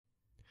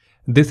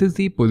This is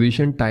the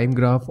position time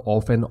graph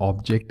of an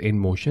object in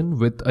motion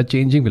with a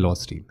changing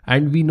velocity.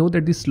 And we know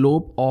that the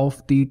slope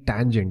of the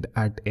tangent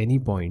at any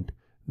point,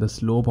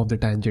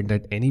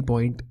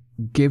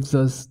 gives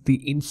us the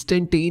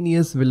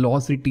instantaneous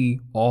velocity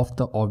of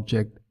the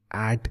object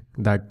at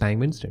that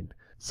time instant.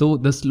 So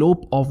the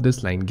slope of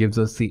this line gives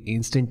us the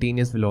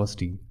instantaneous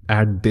velocity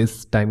at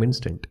this time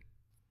instant.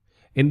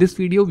 In this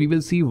video, we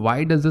will see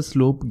why does the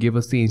slope give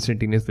us the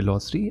instantaneous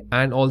velocity,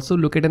 and also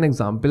look at an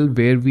example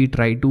where we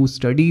try to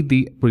study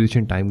the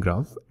position time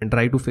graph and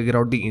try to figure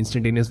out the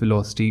instantaneous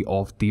velocity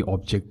of the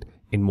object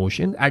in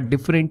motion at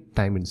different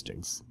time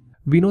instants.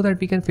 We know that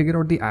we can figure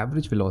out the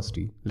average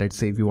velocity. Let's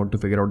say if we want to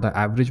figure out the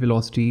average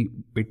velocity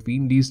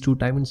between these two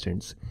time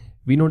instants,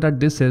 we know that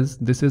this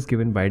is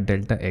given by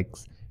delta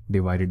x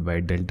divided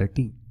by delta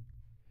t.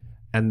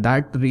 And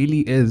that really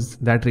is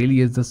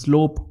the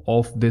slope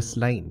of this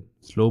line.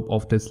 Slope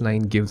of this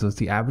line gives us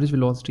the average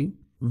velocity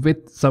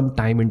with some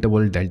time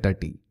interval delta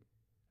t.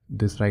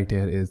 This right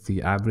here is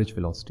the average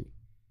velocity.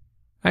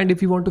 And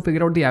if you want to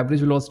figure out the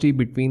average velocity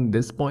between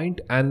this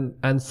point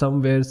and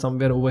somewhere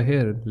over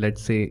here,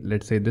 let's say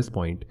this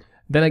point,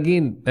 then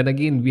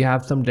again we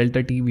have some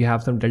delta t, we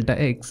have some delta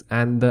x,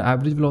 and the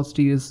average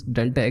velocity is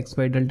delta x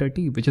by delta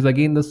t, which is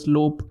again the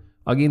slope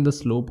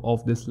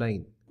of this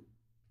line.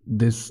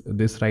 This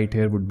right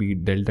here would be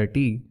delta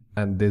t,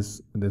 and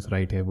this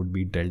right here would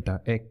be delta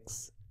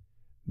x.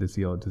 This is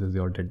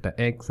your delta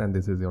x, and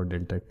this is your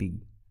delta t.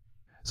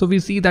 So we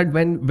see that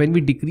when we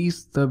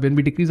decrease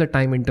the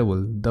time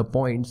interval, the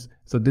points,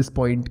 so this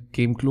point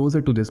came closer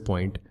to this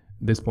point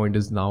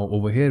is now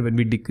over here. When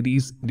we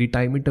decrease the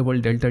time interval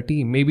delta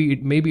t, maybe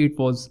it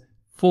was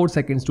 4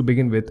 seconds to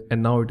begin with,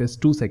 and now it is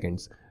 2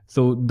 seconds.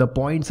 So the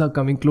points are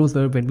coming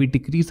closer when we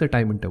decrease the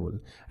time interval.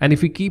 And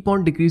if we keep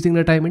on decreasing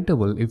the time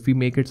interval, if we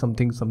make it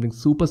something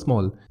super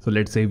small, so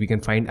let's say we can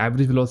find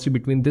average velocity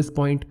between this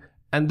point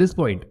and this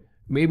point,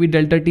 maybe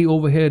delta t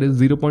over here is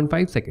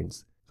 0.5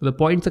 seconds. So the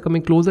points are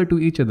coming closer to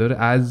each other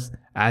as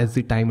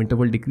the time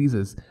interval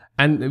decreases.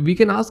 And we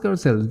can ask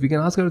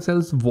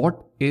ourselves,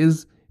 what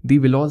is the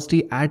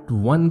velocity at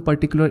one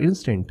particular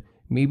instant?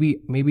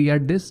 Maybe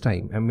at this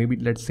time, and maybe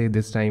let's say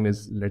this time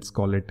is, let's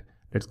call it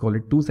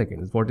 2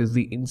 seconds. What is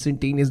the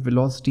instantaneous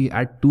velocity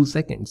at 2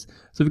 seconds?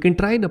 So we can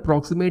try and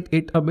approximate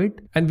it a bit,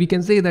 and we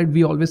can say that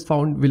we always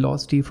found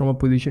velocity from a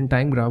position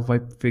time graph by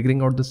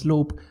figuring out the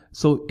slope.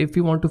 So if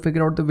we want to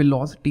figure out the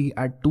velocity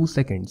at 2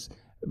 seconds,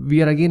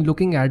 we are again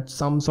looking at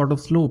some sort of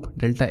slope,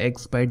 delta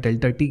x by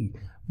delta t.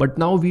 But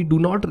now we do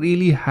not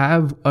really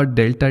have a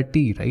delta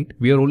t, right?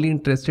 We are only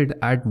interested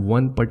at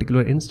one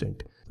particular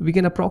instant. We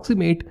can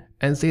approximate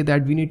and say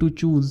that we need to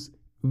choose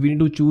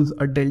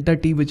a delta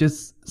t which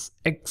is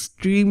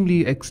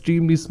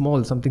extremely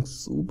small, something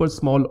super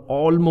small,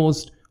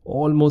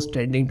 almost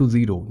tending to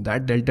 0.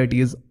 That delta t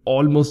is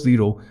almost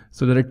 0.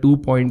 So there are 2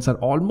 points are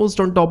almost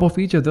on top of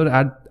each other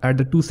at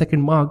the 2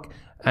 second mark,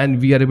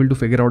 and we are able to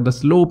figure out the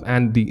slope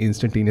and the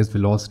instantaneous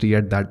velocity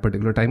at that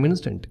particular time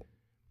instant.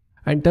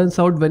 And turns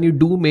out when you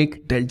do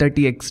make delta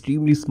t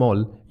extremely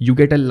small, you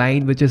get a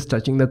line which is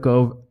touching the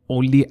curve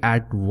only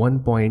at one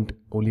point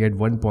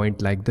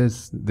like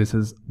this. This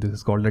is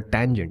called a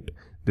tangent.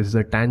 This is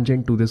a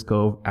tangent to this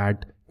curve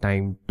at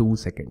time 2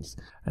 seconds.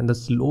 And the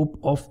slope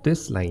of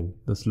this line,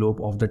 the slope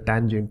of the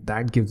tangent,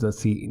 that gives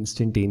us the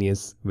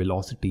instantaneous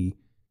velocity,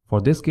 for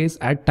this case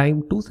at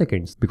time 2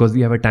 seconds, because we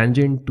have a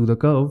tangent to the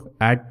curve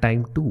at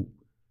time 2.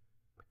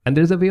 And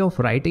there is a way of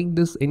writing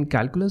this in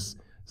calculus.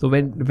 So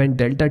when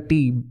delta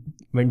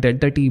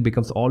t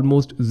becomes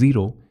almost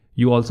 0,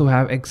 you also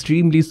have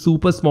extremely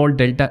super small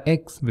delta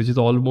x, which is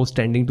almost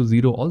tending to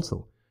 0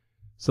 also.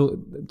 So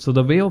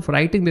the way of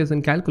writing this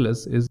in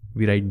calculus is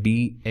we write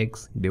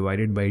dx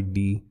divided by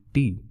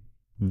dt.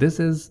 This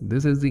is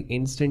the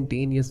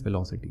instantaneous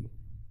velocity.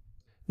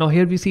 Now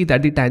here we see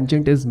that the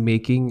tangent is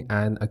making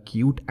an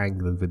acute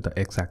angle with the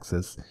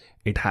x-axis.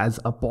 It has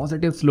a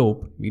positive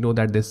slope. We know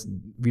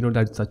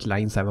that such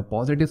lines have a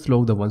positive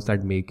slope, the ones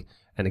that make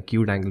an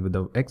acute angle with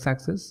the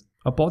x-axis.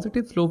 A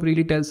positive slope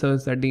really tells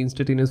us that the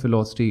instantaneous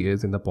velocity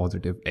is in the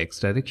positive x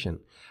direction.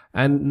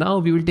 And now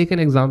we will take an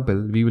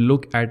example. We will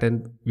look at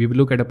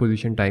a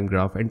position time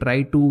graph and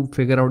try to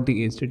figure out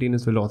the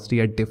instantaneous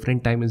velocity at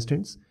different time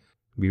instants.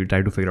 We will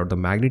try to figure out the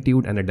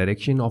magnitude and the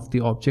direction of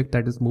the object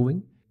that is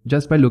moving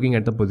just by looking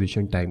at the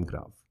position time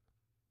graph.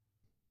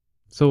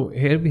 So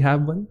here we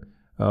have one.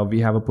 We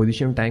have a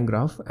position time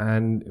graph,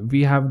 and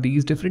we have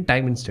these different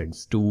time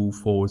instants: 2,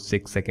 4,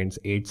 6 seconds,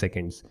 8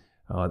 seconds.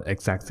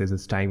 X-axis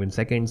is time in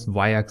seconds,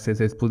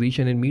 y-axis is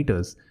position in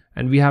meters,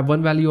 and we have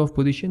one value of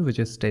position which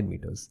is 10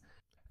 meters.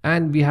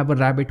 And we have a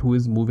rabbit who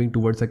is moving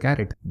towards a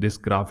carrot. This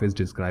graph is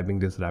describing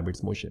this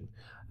rabbit's motion.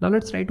 Now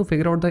let's try to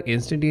figure out the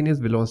instantaneous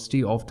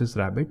velocity of this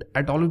rabbit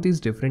at all of these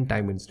different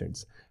time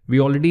instants. We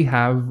already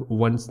have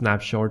one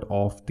snapshot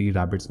of the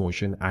rabbit's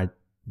motion at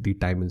the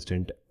time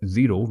instant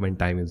 0, when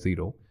time is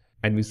 0.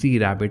 And we see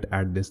rabbit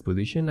at this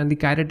position and the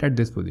carrot at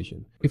this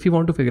position. If you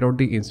want to figure out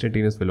the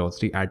instantaneous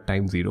velocity at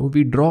time 0,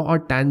 we draw a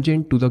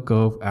tangent to the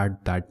curve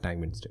at that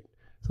time instant.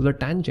 So the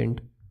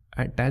tangent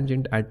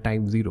at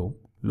time 0,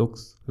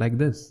 looks like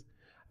this.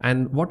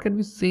 And what can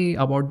we say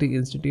about the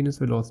instantaneous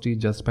velocity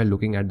just by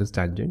looking at this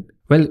tangent?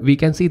 Well, we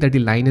can see that the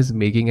line is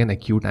making an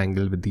acute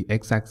angle with the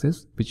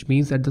x-axis, which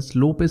means that the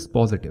slope is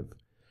positive.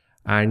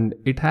 And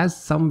it has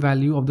some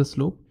value of the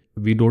slope.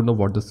 We don't know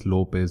what the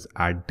slope is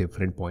at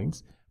different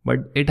points, but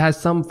it has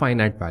some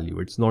finite value.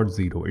 It's not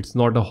zero. It's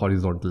not a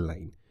horizontal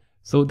line.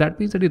 So that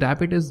means that the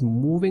rabbit is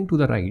moving to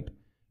the right.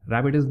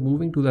 Rabbit is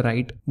moving to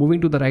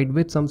the right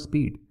with some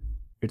speed.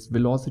 Its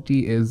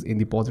velocity is in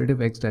the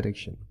positive x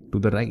direction to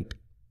the right.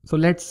 So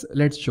let's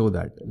show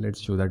that. Let's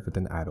show that with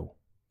an arrow.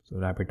 So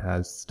rabbit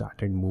has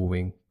started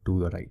moving to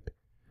the right.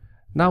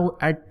 Now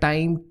at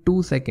time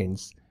 2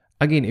 seconds,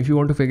 again, if you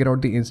want to figure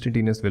out the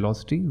instantaneous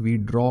velocity, we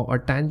draw a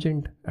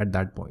tangent at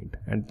that point,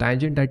 and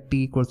tangent at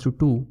t equals to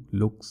 2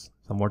 looks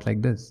somewhat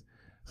like this.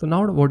 So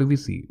now what do we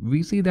see?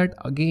 We see that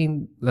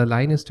again the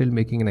line is still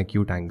making an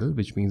acute angle,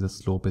 which means the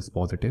slope is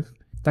positive.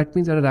 That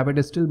means that a rabbit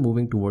is still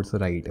moving towards the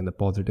right in the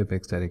positive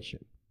x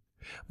direction.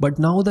 But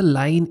now the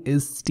line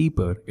is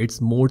steeper, it's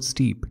more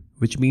steep,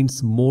 which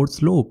means more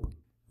slope,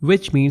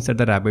 which means that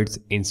the rabbit's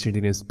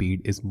instantaneous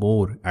speed is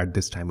more at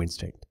this time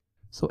instant.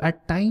 So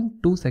at time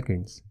 2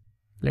 seconds,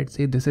 let's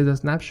say this is a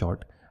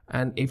snapshot,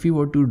 and if we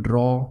were to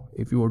draw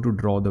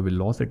the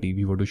velocity, if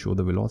we were to show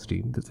the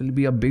velocity, this will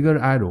be a bigger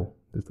arrow.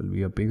 This will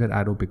be a bigger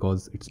arrow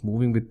because it's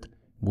moving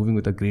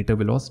with a greater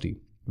velocity.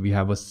 We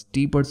have a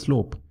steeper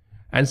slope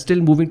and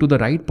still moving to the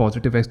right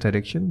positive x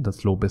direction. The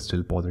slope is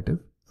still positive,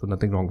 so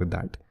nothing wrong with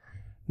that.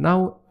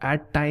 Now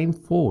at time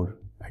 4,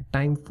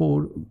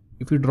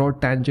 if we draw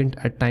tangent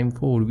at time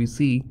 4, we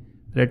see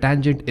that a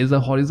tangent is a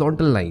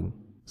horizontal line.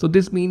 So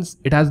this means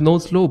it has no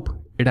slope.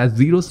 It has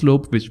zero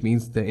slope, which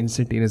means the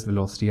instantaneous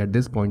velocity at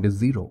this point is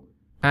 0.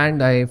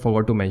 And I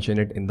forgot to mention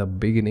it in the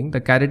beginning.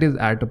 The carrot is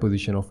at a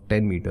position of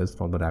 10 meters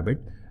from the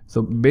rabbit.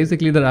 So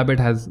basically the rabbit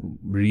has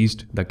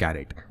reached the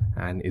carrot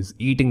and is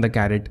eating the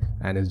carrot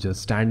and is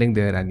just standing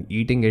there and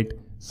eating it.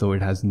 So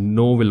it has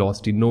no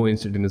velocity, no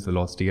instantaneous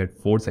velocity at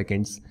 4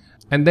 seconds.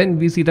 And then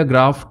we see the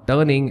graph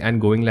turning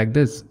and going like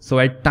this. So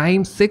at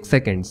time 6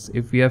 seconds,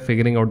 if we are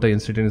figuring out the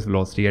instantaneous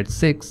velocity at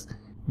 6,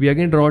 we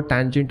again draw a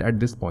tangent at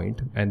this point,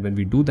 and when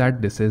we do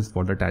that, this is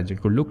what the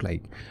tangent could look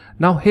like.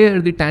 Now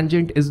here the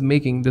tangent is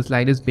making, this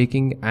line is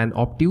making an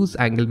obtuse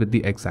angle with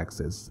the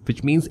x-axis,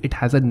 which means it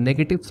has a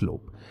negative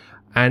slope.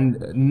 And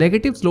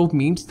negative slope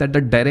means that the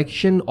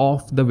direction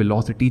of the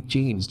velocity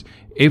changed.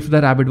 If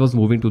the rabbit was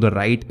moving to the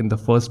right in the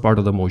first part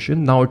of the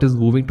motion, now it is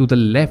moving to the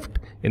left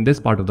in this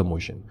part of the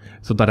motion.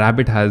 So the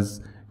rabbit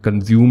has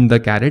consumed the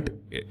carrot,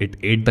 it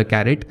ate the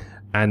carrot,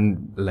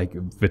 and like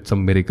with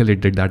some miracle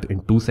it did that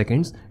in 2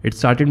 seconds. It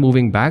started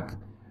moving back,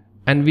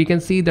 and we can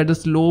see that the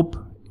slope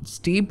is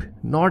steep,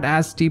 not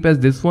as steep as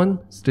this one,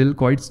 still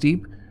quite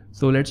steep.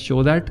 So let's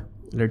show that.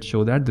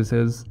 This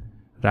is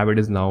rabbit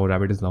is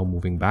now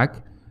moving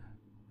back,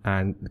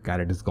 and the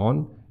carrot is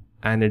gone,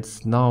 and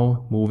it's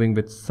now moving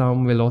with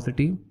some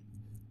velocity,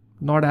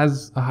 not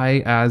as high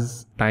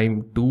as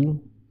time 2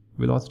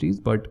 velocities,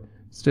 but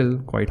still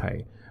quite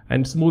high,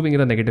 and it's moving in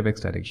the negative x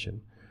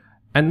direction.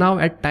 And now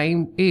at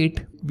time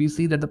 8, we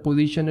see that the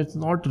position is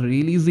not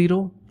really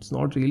zero.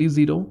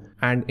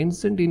 And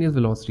instantaneous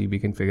velocity we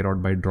can figure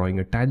out by drawing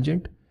a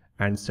tangent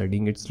and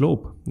studying its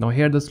slope. Now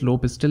here the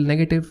slope is still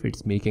negative.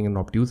 It's making an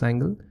obtuse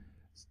angle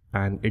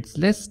and it's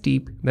less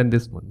steep than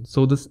this one.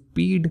 So the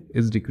speed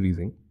is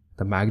decreasing.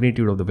 The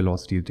magnitude of the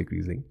velocity is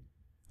decreasing.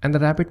 And the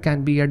rabbit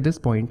can be at this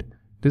point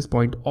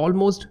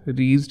almost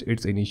reached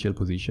its initial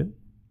position.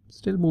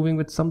 Still moving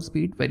with some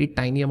speed, very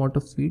tiny amount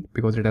of speed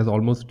because it has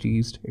almost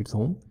reached its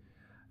home.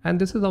 And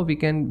this is how we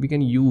can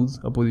use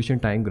a position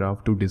time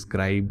graph to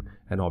describe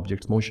an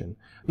object's motion.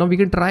 Now we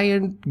can try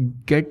and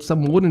get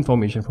some more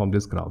information from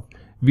this graph.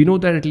 We know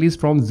that at least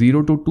from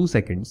 0 to 2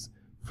 seconds,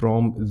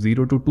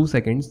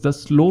 the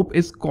slope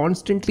is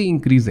constantly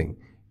increasing.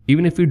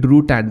 Even if we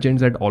drew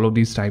tangents at all of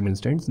these time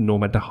instants, no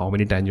matter how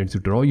many tangents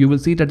you draw, you will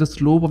see that the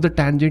slope of the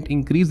tangent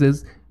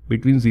increases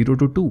between 0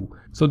 to 2.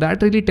 So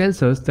that really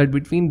tells us that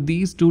between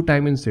these two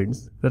time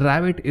instants, the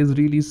rabbit is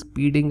really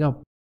speeding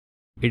up.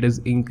 It is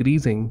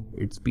increasing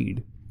its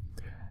speed.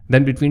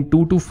 Then between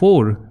 2 to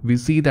 4, we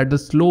see that the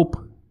slope,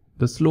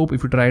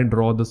 if you try and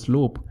draw the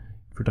slope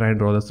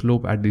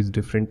at these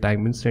different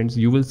time instants,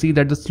 you will see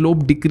that the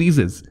slope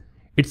decreases.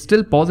 It's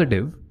still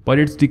positive, but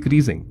it's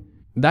decreasing.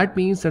 That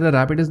means that the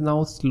rabbit is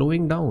now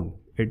slowing down.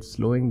 It's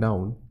slowing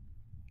down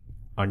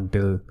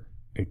until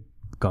it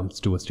comes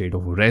to a state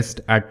of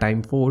rest at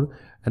time 4.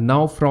 And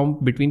now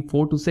from between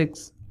 4 to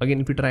 6,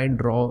 again if we try and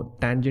draw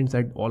tangents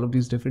at all of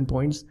these different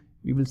points,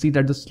 we will see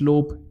that the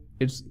slope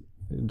is,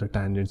 the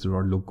tangents do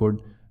not look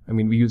good. I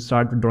mean, we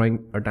start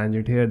drawing a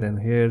tangent here, then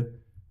here,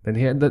 then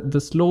here.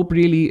 The slope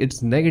really,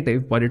 it's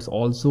negative, but it's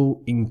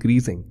also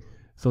increasing.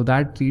 So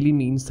that really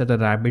means that the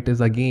rabbit is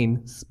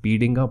again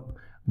speeding up,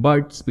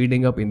 but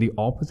speeding up in the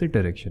opposite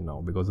direction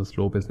now because the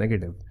slope is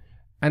negative.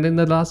 And in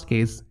the last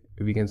case,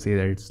 we can say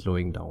that it's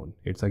slowing down.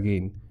 It's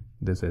again,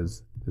 this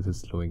is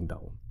slowing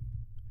down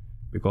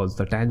because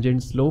the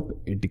tangent slope,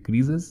 it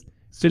decreases.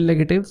 Still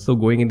negative, so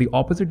going in the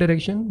opposite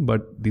direction,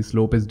 but the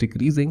slope is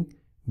decreasing,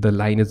 the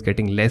line is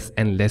getting less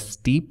and less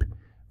steep,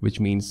 which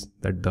means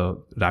that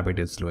the rabbit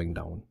is slowing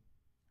down.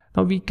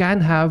 Now we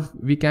can have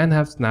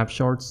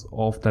snapshots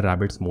of the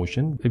rabbit's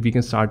motion. If we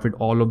can start with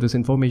all of this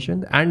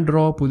information and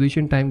draw a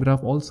position time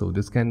graph also.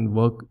 This can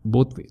work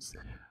both ways.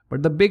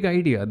 But the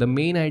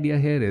main idea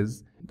here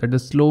is that the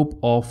slope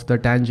of the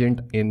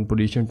tangent in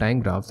position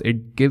time graphs,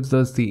 it gives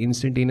us the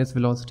instantaneous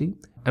velocity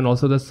and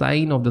also the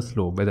sign of the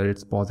slope, whether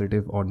it's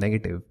positive or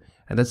negative.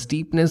 And the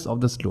steepness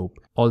of the slope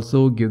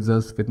also gives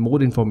us with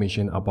more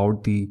information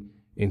about the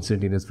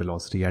instantaneous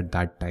velocity at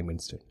that time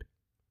instant.